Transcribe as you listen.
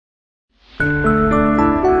How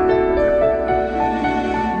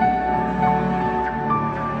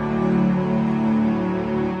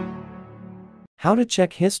to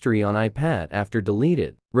check history on iPad after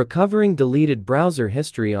deleted. Recovering deleted browser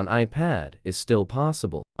history on iPad is still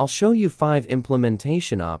possible. I'll show you 5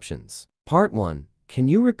 implementation options. Part 1. Can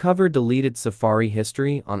you recover deleted Safari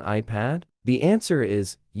history on iPad? The answer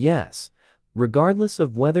is yes, regardless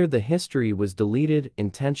of whether the history was deleted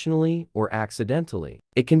intentionally or accidentally.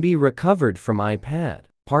 It can be recovered from iPad.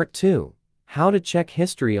 Part 2. How to check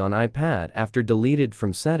history on iPad after deleted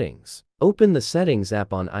from settings. Open the Settings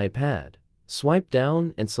app on iPad. Swipe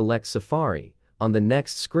down and select Safari. On the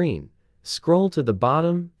next screen, scroll to the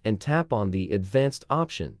bottom and tap on the Advanced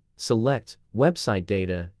option. Select Website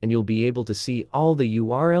Data and you'll be able to see all the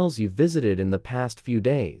URLs you visited in the past few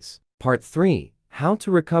days. Part 3. How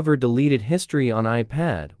to recover deleted history on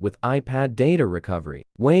iPad with iPad Data Recovery.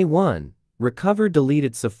 Way 1. Recover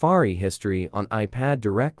deleted Safari history on iPad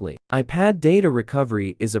directly. iPad Data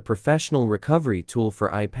Recovery is a professional recovery tool for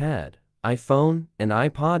iPad, iPhone, and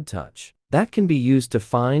iPod Touch that can be used to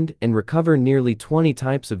find and recover nearly 20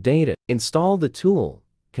 types of data. Install the tool,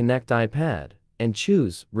 connect iPad, and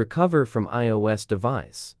choose Recover from iOS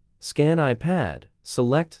device. Scan iPad,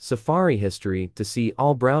 select Safari history to see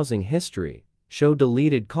all browsing history, show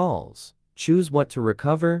deleted calls, choose what to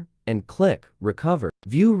recover, and click Recover.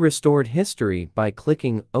 View restored history by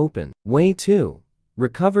clicking Open. Way 2.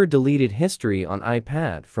 Recover deleted history on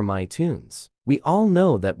iPad from iTunes. We all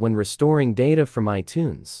know that when restoring data from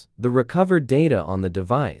iTunes, the recovered data on the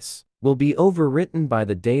device will be overwritten by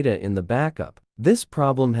the data in the backup. This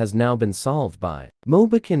problem has now been solved by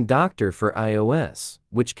Mobican Doctor for iOS,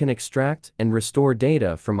 which can extract and restore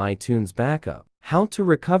data from iTunes backup. How to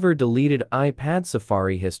recover deleted iPad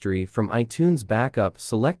Safari history from iTunes backup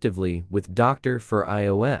selectively with Doctor for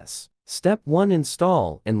iOS. Step 1.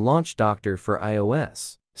 Install and launch Doctor for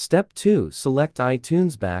iOS. Step 2. Select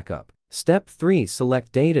iTunes backup. Step 3.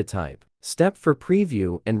 Select data type. Step 4.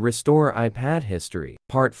 Preview and restore iPad history.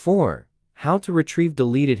 Part 4. How to retrieve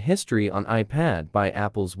deleted history on iPad by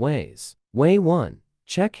Apple's ways. Way 1.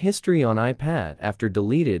 Check history on iPad after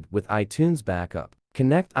deleted with iTunes backup.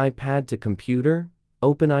 Connect iPad to computer,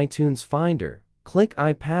 open iTunes Finder, click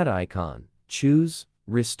iPad icon, choose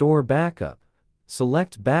Restore Backup.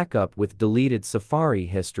 Select Backup with deleted Safari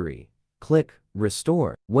history. Click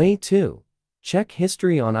Restore. Way 2. Check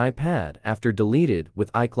history on iPad after deleted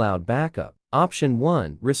with iCloud Backup. Option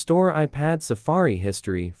 1. Restore iPad Safari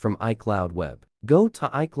history from iCloud Web. Go to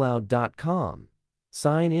iCloud.com.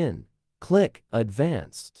 Sign in. Click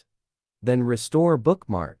Advanced. Then Restore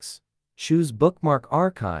Bookmarks. Choose Bookmark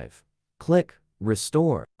Archive. Click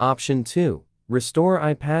Restore. Option 2. Restore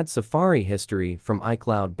iPad Safari history from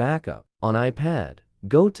iCloud Backup. On iPad,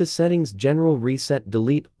 go to Settings, General Reset,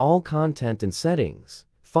 delete all content and settings.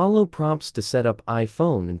 Follow prompts to set up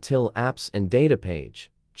iPhone until Apps and Data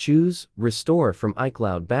page. Choose Restore from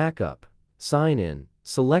iCloud Backup. Sign in.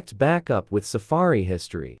 Select Backup with Safari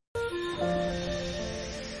history.